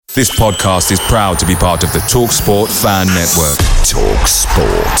This podcast is proud to be part of the TalkSport Fan Network.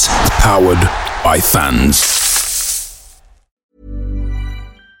 TalkSport. Powered by fans.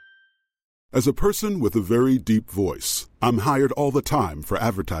 As a person with a very deep voice, I'm hired all the time for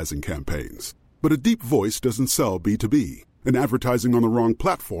advertising campaigns. But a deep voice doesn't sell B2B. And advertising on the wrong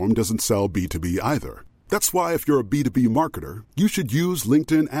platform doesn't sell B2B either. That's why if you're a B2B marketer, you should use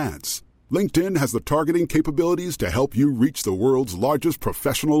LinkedIn ads. LinkedIn has the targeting capabilities to help you reach the world's largest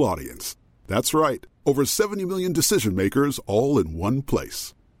professional audience. That's right, over 70 million decision makers all in one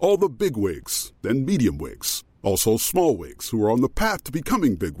place. All the big wigs, then medium wigs, also small wigs who are on the path to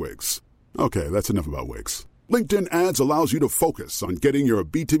becoming big wigs. Okay, that's enough about wigs. LinkedIn ads allows you to focus on getting your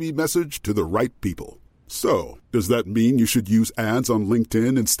B2B message to the right people. So, does that mean you should use ads on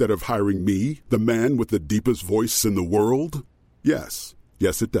LinkedIn instead of hiring me, the man with the deepest voice in the world? Yes.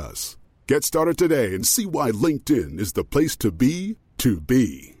 Yes, it does. Get started today and see why LinkedIn is the place to be to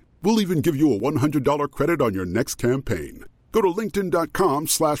be. We'll even give you a $100 credit on your next campaign. Go to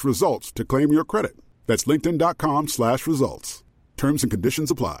linkedin.com/results to claim your credit. That's linkedin.com/results. Terms and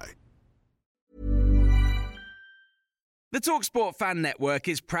conditions apply. The TalkSport Fan Network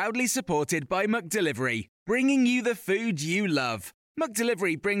is proudly supported by McDelivery, bringing you the food you love.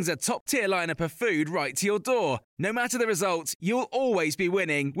 McDelivery brings a top-tier lineup of food right to your door. No matter the result, you'll always be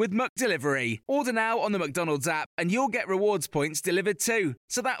winning with McDelivery. Order now on the McDonald's app and you'll get rewards points delivered too.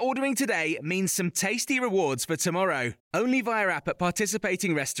 So that ordering today means some tasty rewards for tomorrow. Only via app at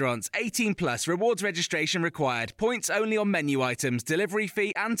participating restaurants. 18 plus. Rewards registration required. Points only on menu items. Delivery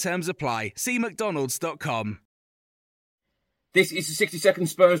fee and terms apply. See mcdonalds.com. This is the 60-second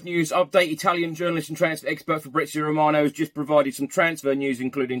Spurs news update. Italian journalist and transfer expert Fabrizio Romano has just provided some transfer news,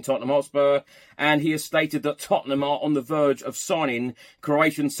 including Tottenham Hotspur, and he has stated that Tottenham are on the verge of signing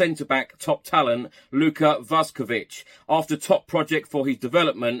Croatian centre-back top talent Luka Vusković. After top project for his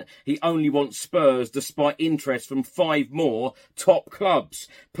development, he only wants Spurs despite interest from 5 more top clubs.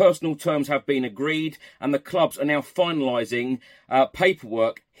 Personal terms have been agreed, and the clubs are now finalising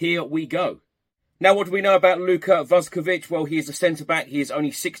paperwork. Here we go. Now, what do we know about Luka Vusković? Well, he is a centre-back. He is only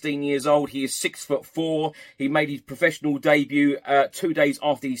 16 years old. He is 6'4". He made his professional debut 2 days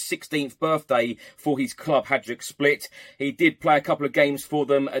after his 16th birthday for his club, Hajduk Split. He did play a couple of games for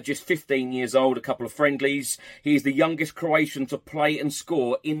them at just 15 years old, a couple of friendlies. He is the youngest Croatian to play and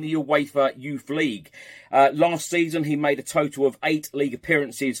score in the UEFA Youth League. Last season, he made a total of 8 league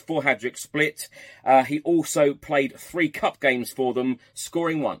appearances for Hajduk Split. He also played 3 cup games for them,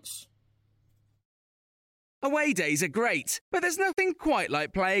 scoring once. Away days are great, but there's nothing quite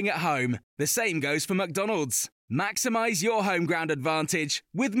like playing at home. The same goes for McDonald's. Maximise your home ground advantage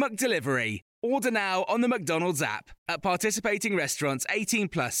with McDelivery. Order now on the McDonald's app. At participating restaurants, 18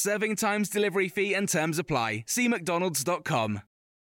 plus, serving times, delivery fee and terms apply. See mcdonalds.com.